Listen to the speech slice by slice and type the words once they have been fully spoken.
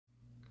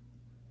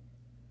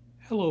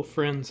Hello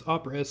friends,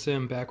 Opera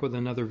SM back with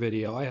another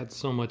video. I had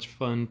so much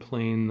fun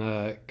playing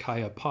the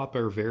Kaya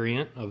Popper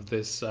variant of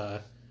this, I'm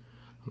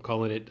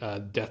calling it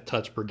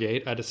Deathtouch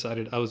Brigade. I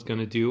decided I was going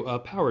to do a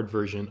powered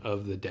version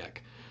of the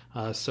deck.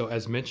 So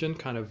as mentioned,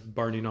 kind of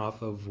barning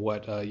off of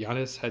what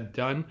Giannis had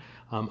done,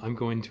 I'm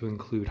going to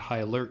include High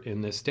Alert in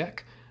this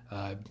deck.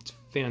 It's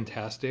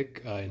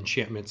fantastic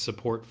enchantment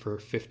support for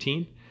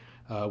 15.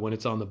 When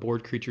it's on the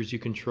board, creatures you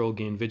control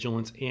gain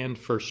vigilance and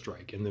first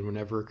strike, and then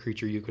whenever a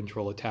creature you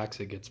control attacks,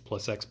 it gets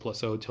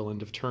 +X/+O till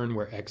end of turn,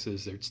 where X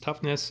is its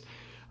toughness.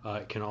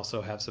 It can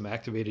also have some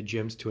activated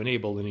gems to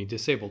enable any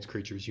disabled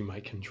creatures you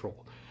might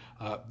control.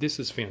 This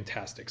is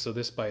fantastic. So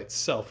this by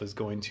itself is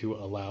going to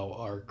allow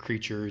our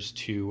creatures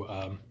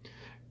to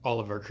all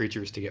of our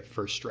creatures to get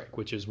first strike,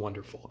 which is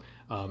wonderful,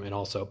 and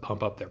also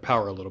pump up their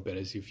power a little bit.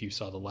 As if you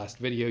saw the last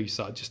video, you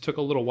saw it just took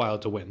a little while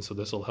to win, so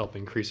this will help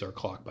increase our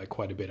clock by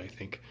quite a bit, I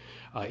think.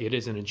 It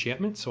is an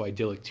enchantment, so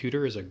Idyllic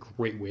Tutor is a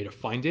great way to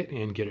find it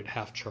and get it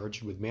half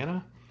charged with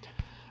mana.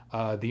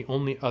 The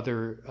only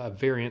other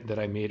variant that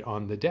I made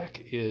on the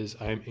deck is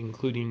I'm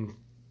including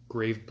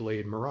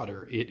Graveblade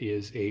Marauder. It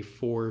is a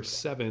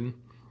 4/7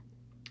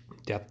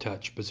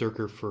 Deathtouch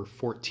Berserker for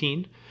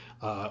 14.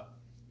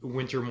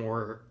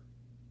 Wintermoor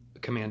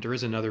Commander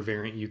is another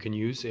variant you can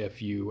use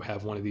if you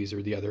have one of these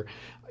or the other.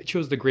 I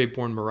chose the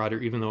Graveborn Marauder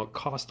even though it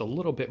cost a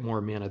little bit more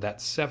mana. That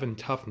 7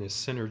 toughness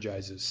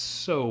synergizes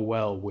so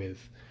well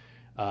with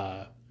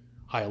High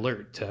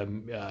Alert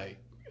to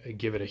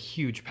give it a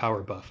huge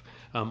power buff.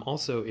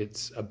 Also,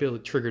 its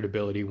triggered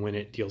ability when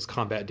it deals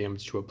combat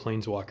damage to a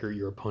planeswalker,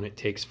 your opponent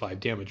takes 5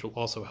 damage, will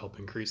also help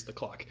increase the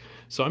clock.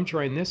 So I'm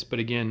trying this, but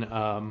again,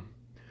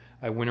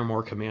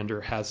 Wintermoor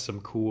Commander has some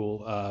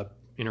cool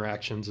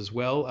interactions as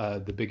well.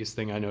 The biggest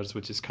thing I noticed,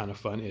 which is kind of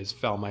fun, is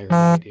Foulmire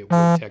Knight. It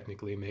would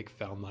technically make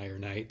Foulmire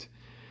Knight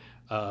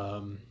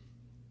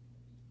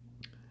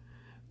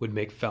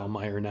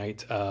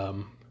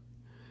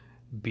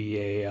be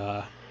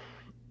a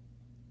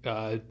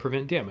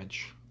prevent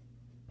damage.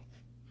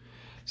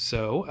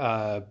 So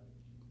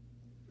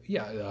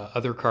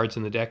other cards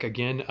in the deck,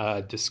 again,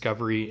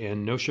 Discovery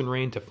and Notion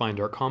Rain to find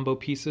our combo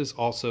pieces.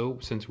 Also,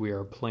 since we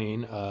are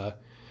playing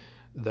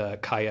the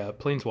Kaya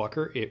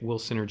Planeswalker, it will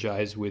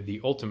synergize with the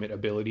ultimate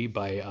ability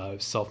by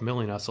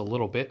self-milling us a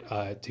little bit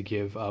to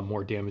give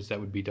more damage that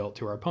would be dealt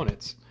to our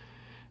opponents.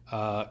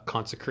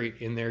 Consecrate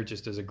in there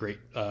just as a great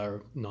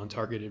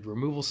non-targeted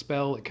removal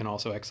spell. It can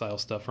also exile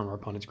stuff from our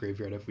opponent's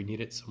graveyard if we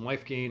need it, some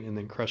life gain, and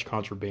then Crush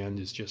Contraband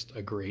is just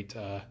a great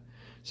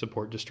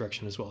support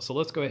destruction as well. So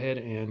let's go ahead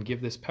and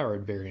give this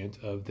powered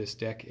variant of this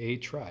deck a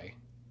try.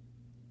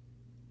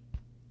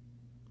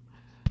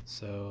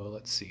 So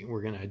let's see,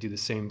 we're going to do the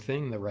same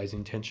thing, the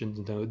Rising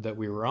Tensions node that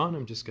we were on.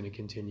 I'm just going to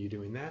continue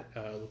doing that.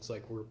 Looks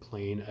like we're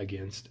playing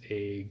against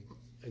a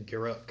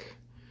Garruk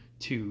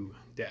 2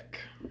 deck.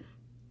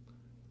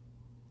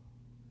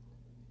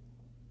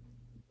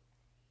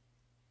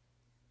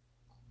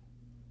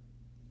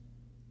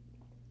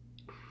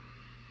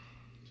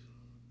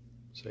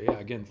 So yeah,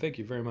 again, thank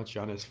you very much,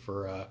 Giannis,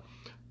 for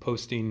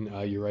posting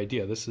your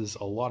idea. This is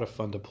a lot of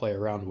fun to play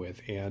around with,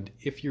 and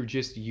if you're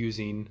just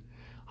using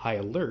High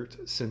Alert,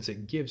 since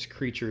it gives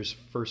creatures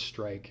first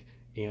strike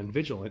and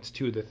vigilance,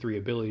 2 of the 3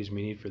 abilities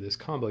we need for this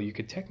combo, you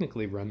could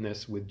technically run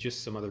this with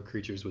just some other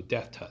creatures with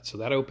Deathtouch. So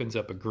that opens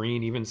up a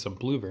green, even some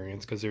blue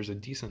variants, because there's a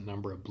decent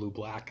number of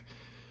blue-black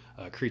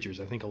creatures.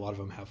 I think a lot of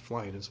them have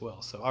flying as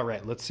well. So all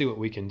right, let's see what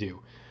we can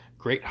do.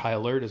 Great High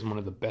Alert is one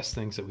of the best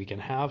things that we can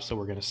have, so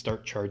we're going to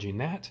start charging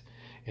that,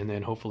 and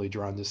then hopefully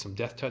draw into some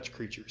Deathtouch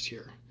creatures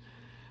here.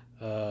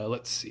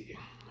 Let's see.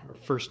 Our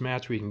first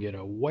match, we can get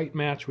a white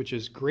match, which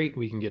is great.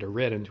 We can get a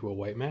red into a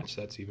white match.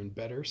 That's even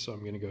better. So I'm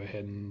going to go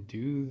ahead and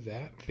do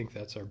that. I think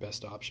that's our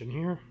best option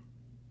here.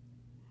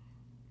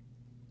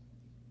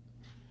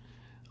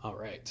 All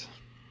right.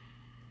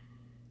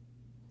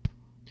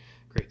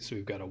 Great. So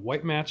we've got a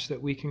white match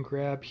that we can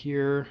grab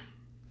here.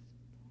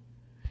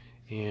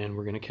 And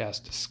we're going to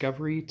cast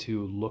Discovery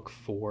to look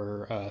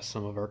for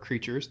some of our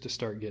creatures to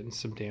start getting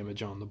some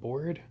damage on the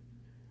board.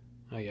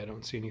 Yeah, I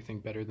don't see anything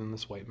better than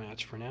this white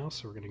match for now,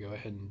 so we're going to go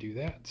ahead and do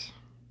that.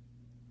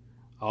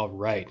 All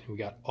right, we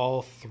got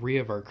all 3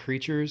 of our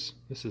creatures.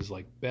 This is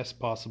like best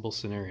possible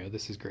scenario.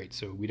 This is great.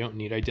 So we don't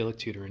need Idyllic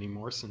Tutor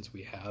anymore since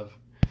we have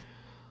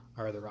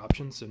our other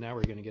options. So now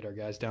we're going to get our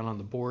guys down on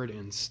the board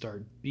and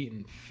start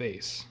beating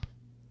face.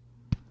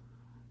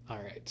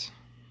 All right.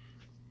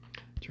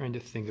 Trying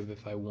to think of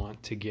if I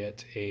want to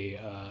get a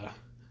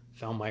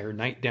Foulmire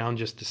Knight down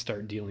just to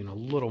start dealing a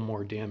little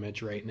more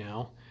damage right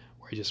now.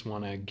 I just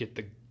want to get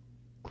the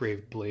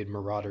Graveblade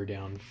Marauder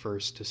down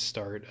first to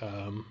start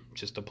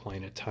just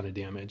applying a ton of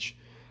damage.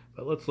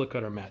 But let's look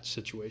at our match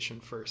situation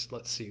first.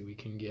 Let's see, we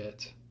can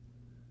get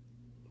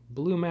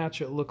blue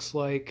match, it looks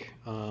like.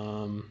 We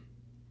can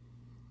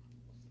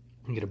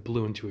get a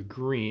blue into a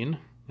green.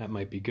 That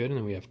might be good. And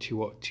then we have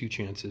two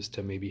chances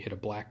to maybe hit a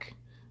black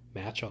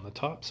match on the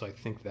top. So I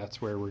think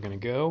that's where we're going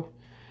to go.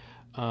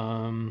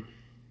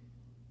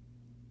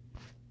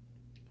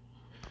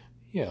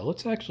 Yeah,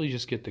 let's actually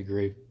just get the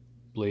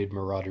Blade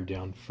Marauder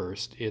down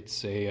first.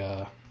 It's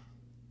a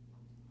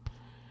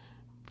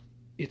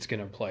it's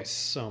going to apply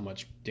so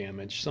much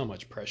damage, so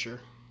much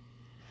pressure.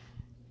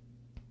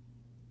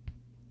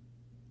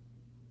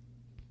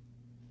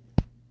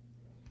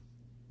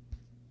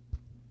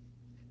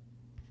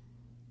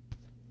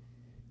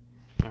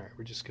 All right,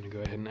 we're just going to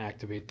go ahead and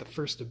activate the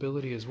first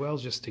ability as well,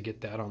 just to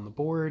get that on the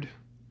board.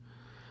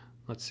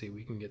 Let's see,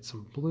 we can get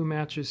some blue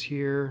matches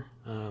here.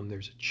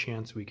 There's a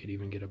chance we could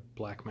even get a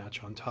black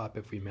match on top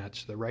if we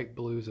match the right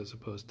blues as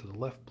opposed to the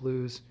left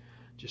blues.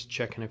 Just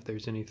checking if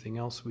there's anything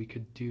else we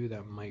could do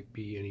that might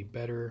be any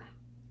better.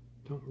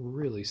 Don't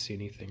really see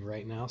anything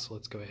right now, so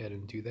let's go ahead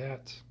and do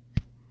that.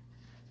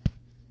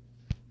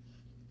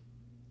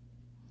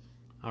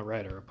 All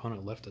right, our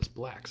opponent left us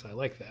blacks. I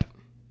like that.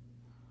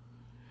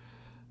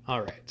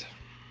 All right.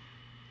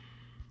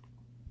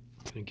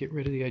 I'm going to get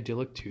rid of the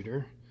Idyllic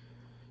Tutor,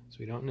 so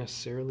we don't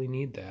necessarily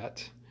need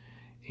that.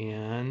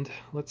 And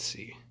let's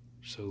see.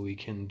 So we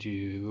can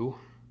do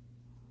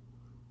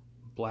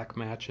black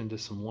match into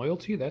some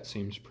loyalty. That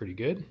seems pretty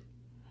good.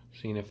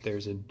 Seeing if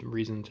there's a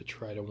reason to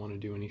try to want to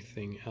do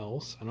anything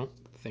else. I don't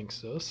think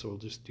so, so we'll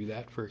just do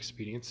that for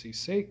expediency's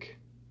sake.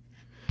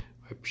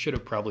 I should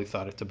have probably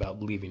thought it's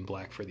about leaving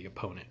black for the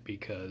opponent,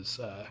 because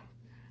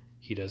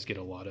he does get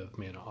a lot of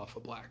mana off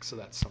of black, so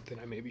that's something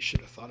I maybe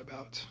should have thought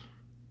about.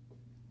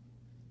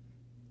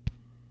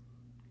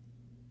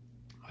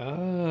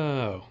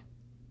 Oh,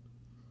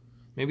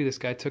 maybe this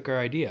guy took our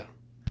idea.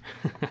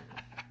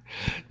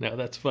 No,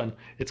 that's fun.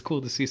 It's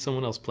cool to see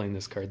someone else playing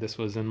this card. This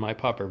was in my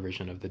Pauper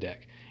version of the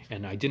deck,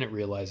 and I didn't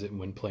realize it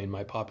when playing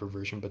my Pauper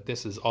version, but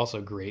this is also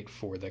great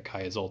for the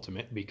Kaya's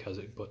ultimate because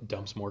it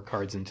dumps more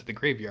cards into the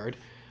graveyard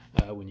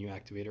when you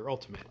activate her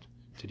ultimate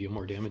to deal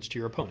more damage to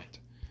your opponent.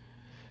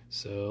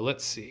 So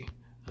let's see.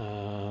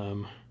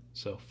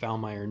 So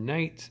Foulmire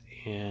Knight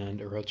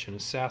and Orochan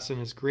Assassin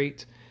is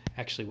great.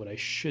 Actually, what I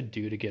should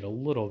do to get a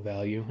little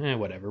value,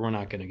 whatever, we're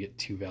not going to get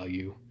two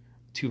value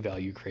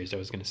crazed. I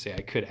was going to say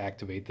I could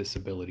activate this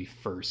ability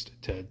first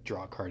to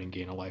draw a card and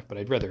gain a life, but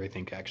I'd rather, I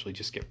think, actually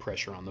just get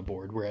pressure on the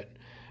board. We're at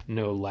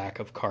no lack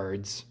of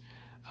cards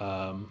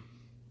in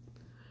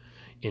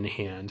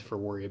hand for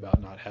worry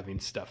about not having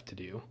stuff to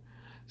do.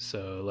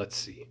 So let's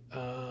see.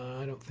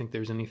 I don't think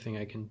there's anything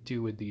I can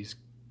do with these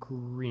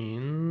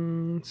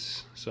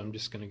greens, so I'm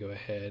just going to go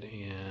ahead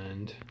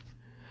and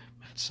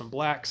match some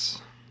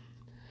blacks.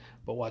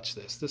 But watch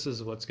this. This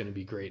is what's going to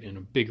be great, and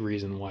a big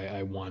reason why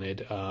I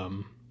wanted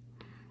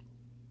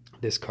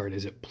this card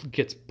is it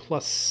gets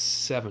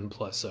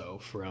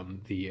 +7/+0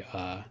 from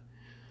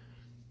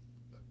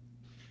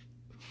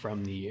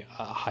the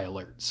high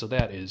alert. So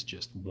that is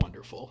just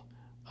wonderful.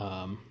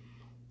 So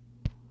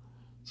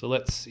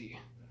let's see.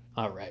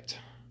 All right.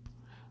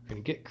 I'm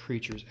going to get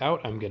creatures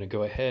out. I'm going to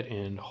go ahead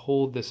and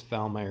hold this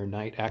Foulmire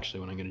Knight. Actually,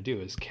 what I'm going to do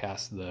is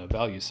cast the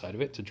value side of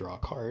it to draw a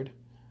card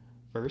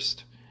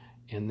first.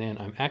 And then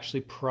I'm actually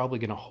probably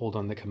going to hold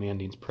on the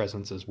Commanding's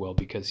Presence as well,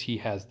 because he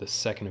has the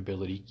second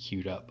ability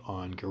queued up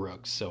on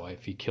Garruk. So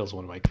if he kills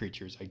one of my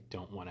creatures, I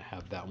don't want to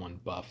have that one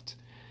buffed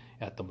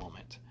at the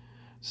moment.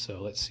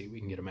 So let's see. We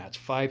can get a match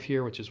 5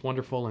 here, which is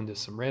wonderful, into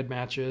some red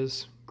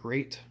matches.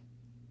 Great.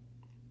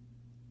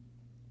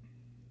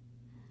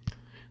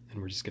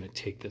 And we're just going to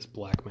take this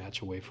black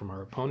match away from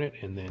our opponent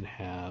and then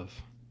have...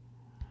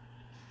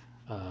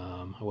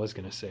 I was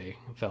going to say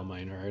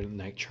Foulmire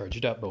Knight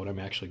charged up, but what I'm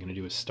actually going to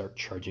do is start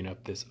charging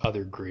up this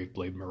other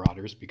Graveblade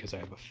Marauders, because I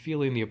have a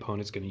feeling the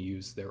opponent's going to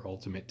use their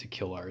ultimate to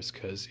kill ours,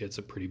 because it's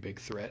a pretty big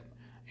threat,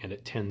 and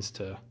it tends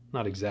to,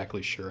 not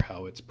exactly sure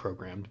how it's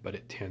programmed, but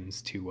it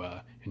tends to,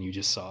 and you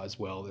just saw as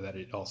well that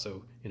it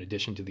also, in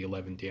addition to the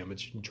 11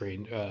 damage,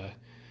 drained,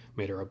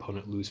 made our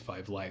opponent lose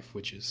 5 life,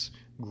 which is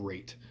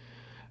great.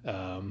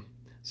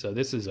 So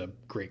this is a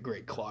great,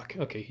 great clock.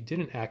 Okay, he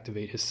didn't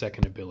activate his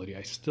second ability.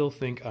 I still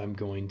think I'm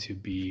going to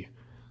be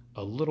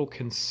a little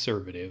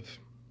conservative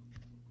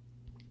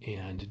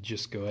and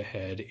just go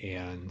ahead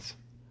and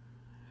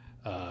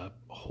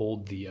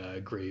hold the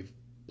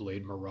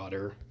Graveblade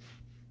Marauder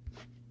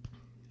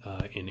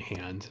in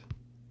hand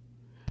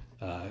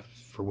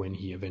for when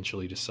he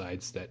eventually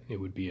decides that it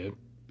would be a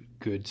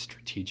good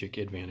strategic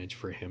advantage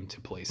for him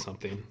to play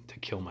something to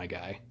kill my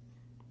guy.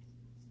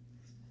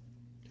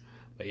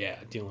 But yeah,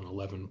 dealing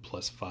 11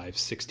 + 5,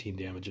 16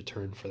 damage a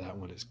turn for that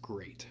one is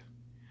great.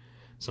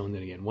 So and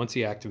then again, once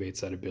he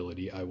activates that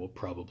ability, I will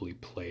probably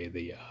play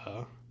the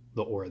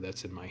aura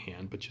that's in my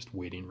hand, but just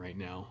waiting right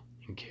now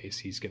in case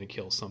he's going to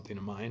kill something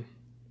of mine.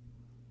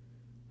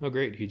 Oh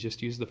great, he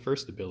just used the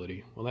first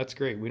ability. Well, that's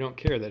great. We don't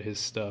care that his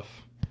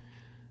stuff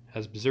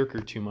has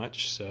Berserker too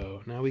much,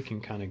 so now we can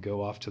kind of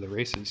go off to the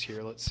races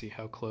here. Let's see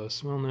how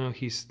close. Well, no,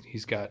 he's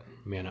got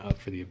mana up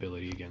for the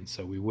ability again,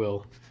 so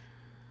we'll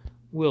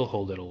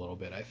hold it a little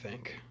bit, I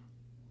think.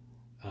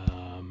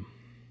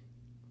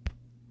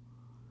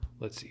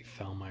 Let's see,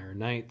 Foulmire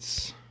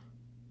Knights.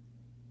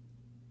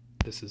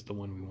 This is the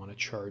one we want to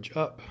charge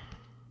up.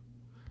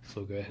 So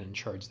we'll go ahead and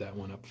charge that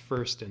one up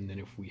first, and then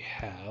if we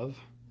have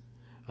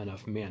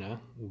enough mana,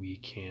 we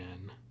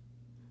can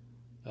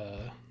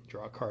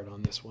draw a card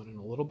on this one in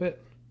a little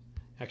bit.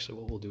 Actually,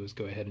 what we'll do is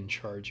go ahead and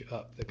charge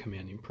up the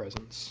Commanding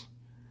Presence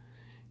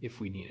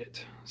if we need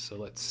it. So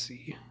let's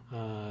see.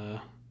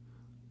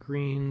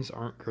 Greens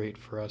aren't great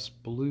for us.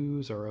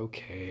 Blues are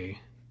okay.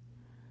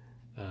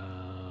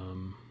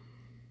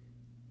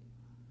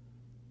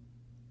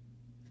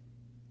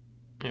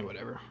 And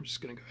whatever. I'm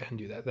just going to go ahead and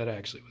do that. That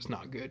actually was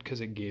not good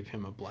because it gave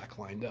him a black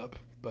lined up,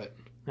 but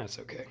that's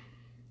okay.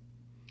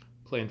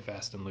 Playing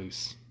fast and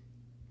loose.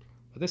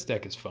 But this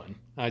deck is fun.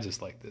 I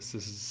just like this.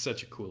 This is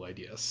such a cool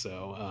idea.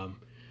 So,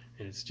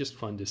 and it's just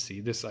fun to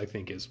see. This, I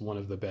think, is one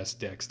of the best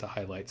decks to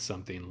highlight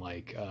something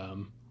like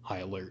High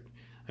Alert.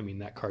 I mean,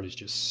 that card is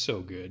just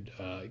so good.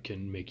 It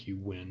can make you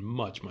win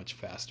much, much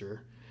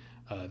faster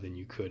than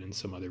you could in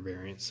some other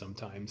variants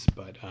sometimes.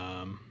 But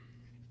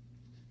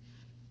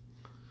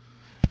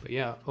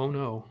yeah, oh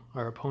no,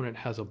 our opponent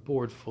has a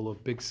board full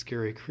of big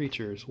scary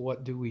creatures.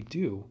 What do we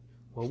do?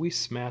 Well, we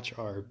smash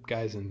our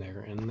guys in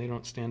there and they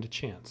don't stand a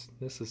chance.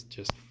 This is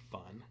just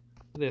fun.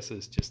 This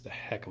is just a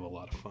heck of a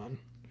lot of fun.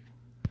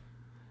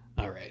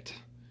 Alright.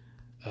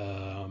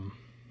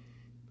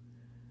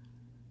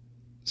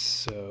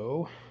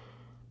 So,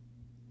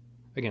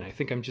 again, I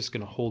think I'm just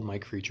going to hold my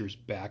creatures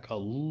back a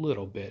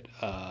little bit.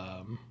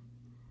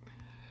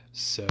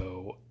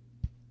 So,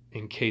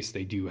 in case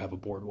they do have a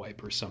board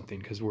wipe or something,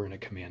 because we're in a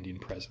Commanding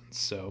Presence.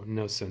 So,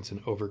 no sense in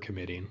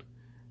overcommitting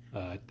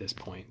at this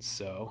point.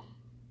 So,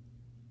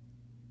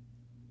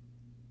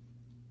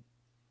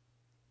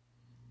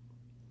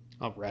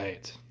 all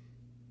right.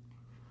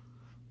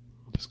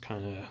 We'll just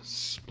kind of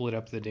split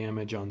up the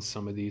damage on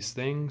some of these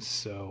things.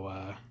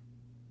 So,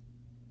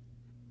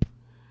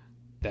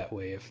 that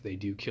way, if they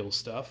do kill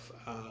stuff,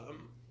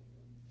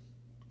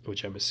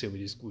 which I'm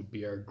assuming would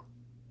be our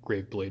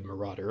Graveblade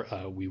Marauder,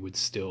 we would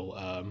still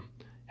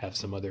have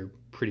some other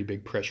pretty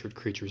big pressured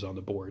creatures on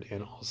the board,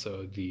 and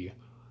also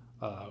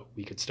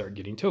we could start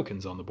getting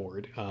tokens on the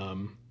board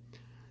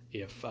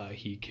if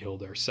he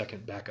killed our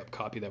second backup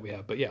copy that we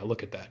have. But yeah,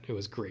 look at that. It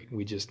was great.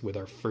 We just, with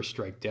our first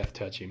strike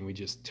Deathtouching, we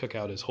just took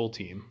out his whole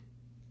team.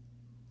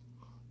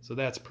 So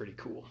that's pretty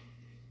cool.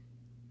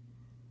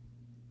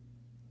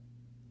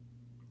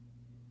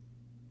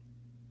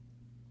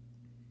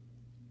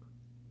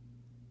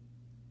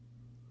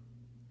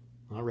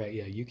 All right,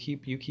 yeah, you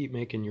keep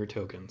making your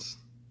tokens.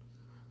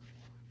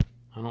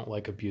 I don't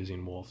like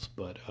abusing wolves,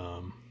 but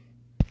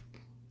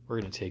we're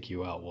gonna take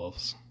you out,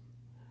 wolves.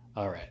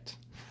 All right,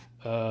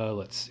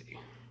 let's see.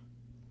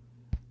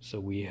 So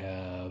we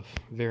have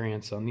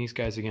variants on these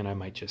guys again. I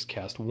might just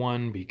cast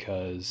one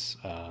because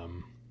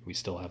we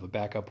still have a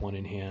backup one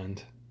in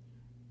hand.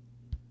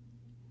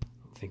 I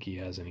don't think he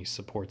has any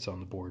supports on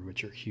the board,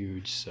 which are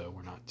huge, so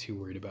we're not too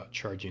worried about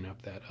charging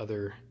up that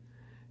other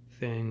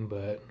thing,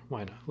 but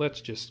why not?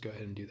 Let's just go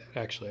ahead and do that.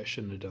 Actually, I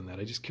shouldn't have done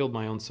that. I just killed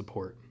my own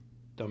support.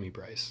 Dummy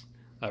Bryce.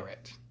 All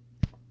right.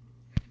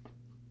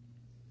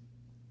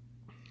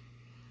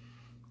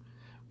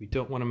 We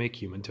don't want to make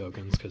human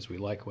tokens because we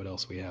like what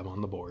else we have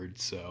on the board.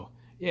 So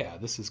yeah,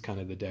 this is kind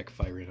of the deck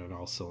firing on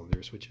all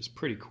cylinders, which is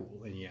pretty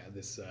cool. And yeah,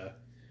 this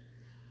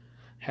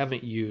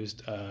haven't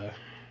used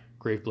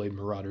Graveblade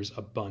Marauders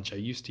a bunch. I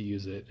used to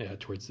use it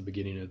towards the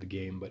beginning of the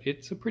game, but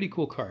it's a pretty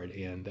cool card,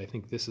 and I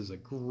think this is a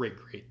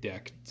great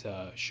deck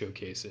to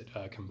showcase it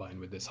combined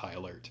with this High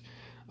Alert.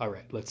 All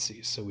right, let's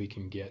see. So we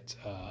can get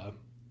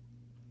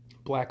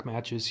black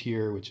matches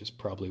here, which is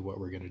probably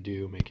what we're going to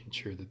do, making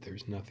sure that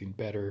there's nothing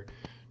better.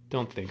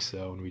 Don't think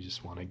so, and we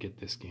just want to get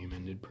this game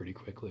ended pretty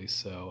quickly.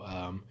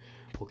 So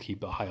we'll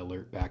keep a High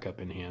Alert backup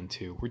in hand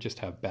too. We just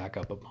have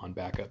backup upon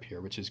backup here,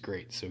 which is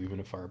great. So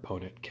even if our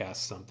opponent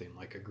casts something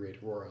like a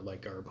Great Aurora,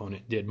 like our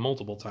opponent did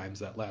multiple times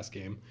that last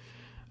game,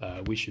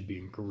 we should be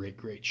in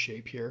great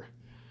shape here.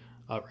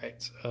 All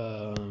right.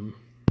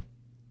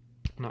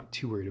 Not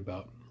too worried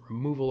about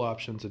removal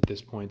options at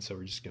this point, so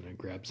we're just going to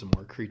grab some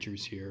more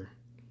creatures here.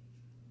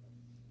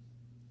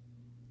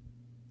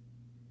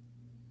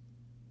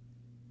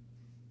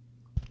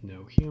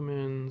 No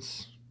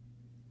humans.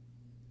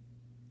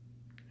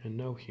 And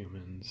no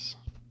humans.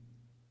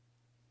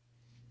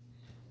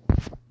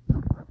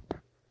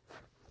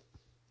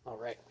 All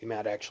right, we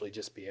might actually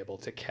just be able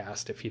to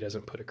cast, if he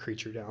doesn't put a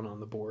creature down on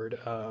the board,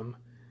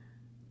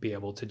 be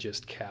able to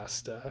just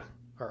cast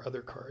our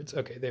other cards.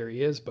 Okay, there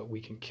he is, but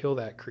we can kill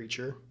that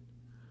creature.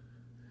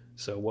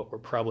 So what we're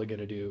probably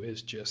going to do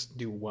is just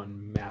do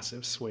one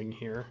massive swing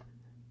here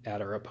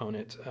at our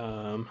opponent.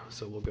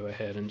 So we'll go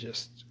ahead and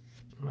just,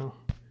 well,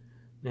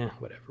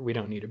 whatever. We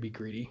don't need to be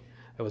greedy.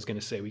 I was going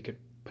to say we could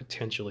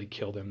potentially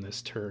kill them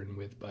this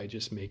turn by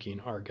just making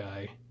our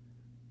guy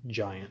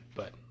giant,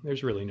 but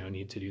there's really no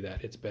need to do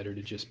that. It's better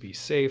to just be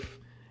safe,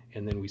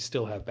 and then we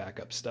still have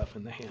backup stuff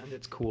in the hand.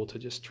 It's cool to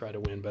just try to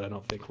win, but I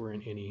don't think we're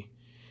in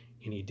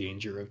any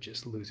danger of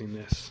just losing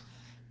this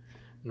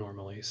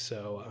normally.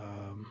 So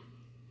all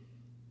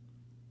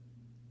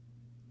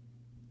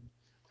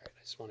right,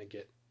 I just want to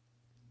get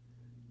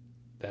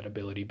that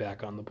ability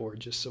back on the board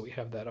just so we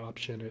have that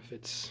option if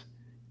it's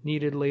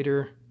needed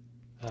later.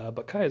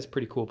 But Kaya's a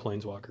pretty cool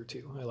planeswalker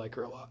too. I like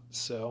her a lot.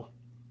 So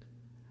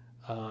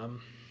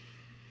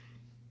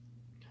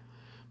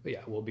But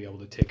yeah, we'll be able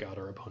to take out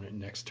our opponent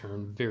next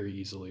turn very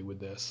easily with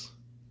this.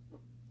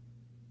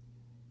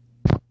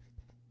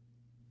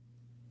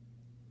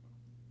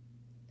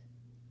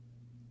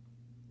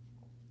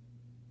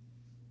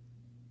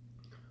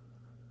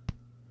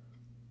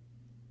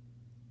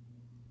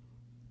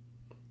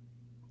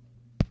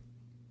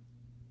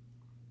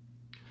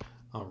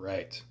 All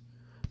right,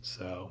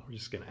 so we're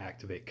just going to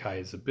activate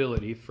Kaya's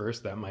ability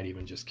first. That might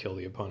even just kill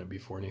the opponent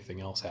before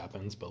anything else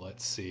happens, but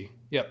let's see.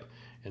 Yep,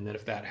 and then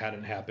if that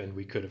hadn't happened,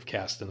 we could have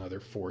cast another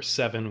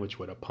 4/7, which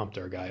would have pumped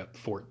our guy up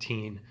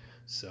 14.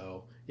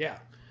 So yeah,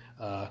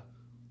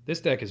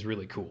 this deck is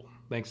really cool.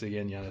 Thanks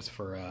again, Giannis,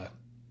 for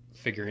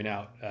figuring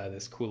out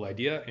this cool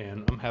idea,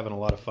 and I'm having a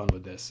lot of fun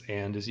with this.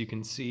 And as you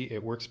can see,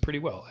 it works pretty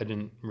well. I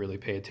didn't really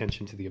pay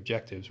attention to the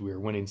objectives. We were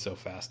winning so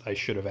fast. I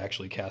should have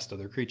actually cast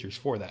other creatures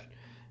for that.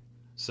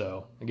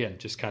 So again,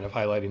 just kind of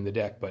highlighting the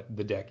deck, but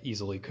the deck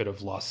easily could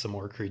have lost some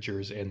more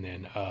creatures and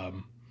then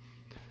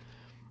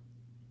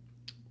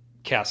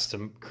cast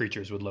some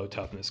creatures with low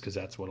toughness, because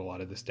that's what a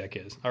lot of this deck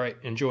is. All right,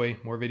 enjoy.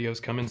 More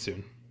videos coming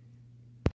soon.